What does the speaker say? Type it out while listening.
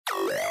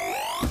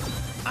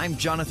I'm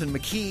Jonathan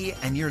McKee,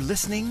 and you're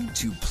listening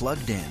to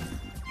Plugged In.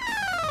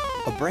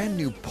 A brand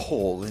new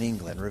poll in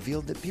England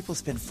revealed that people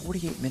spend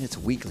 48 minutes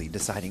weekly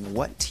deciding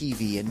what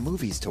TV and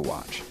movies to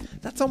watch.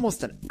 That's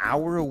almost an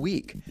hour a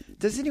week.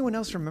 Does anyone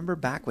else remember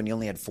back when you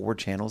only had 4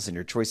 channels and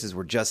your choices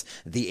were just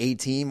the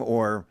A-Team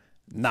or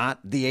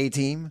not the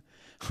A-Team?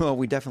 Well,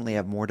 we definitely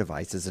have more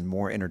devices and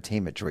more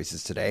entertainment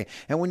choices today.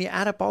 And when you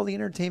add up all the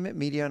entertainment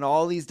media on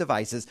all these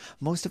devices,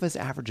 most of us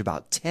average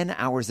about 10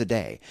 hours a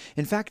day.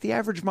 In fact, the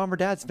average mom or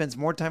dad spends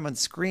more time on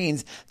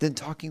screens than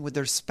talking with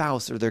their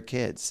spouse or their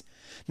kids.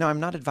 Now, I'm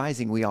not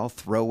advising we all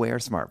throw away our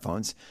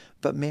smartphones,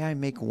 but may I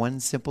make one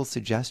simple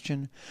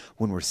suggestion?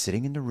 When we're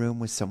sitting in the room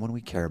with someone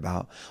we care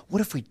about,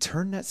 what if we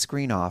turn that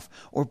screen off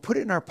or put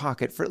it in our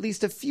pocket for at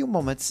least a few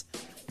moments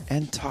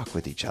and talk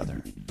with each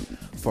other?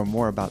 For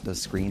more about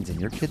those screens in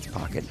your kid's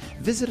pocket,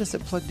 visit us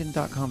at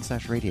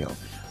pluggedin.com/radio.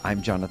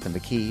 I'm Jonathan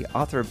McKee,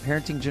 author of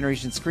Parenting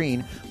Generation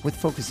Screen with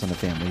Focus on the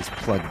Family's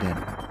Plugged In.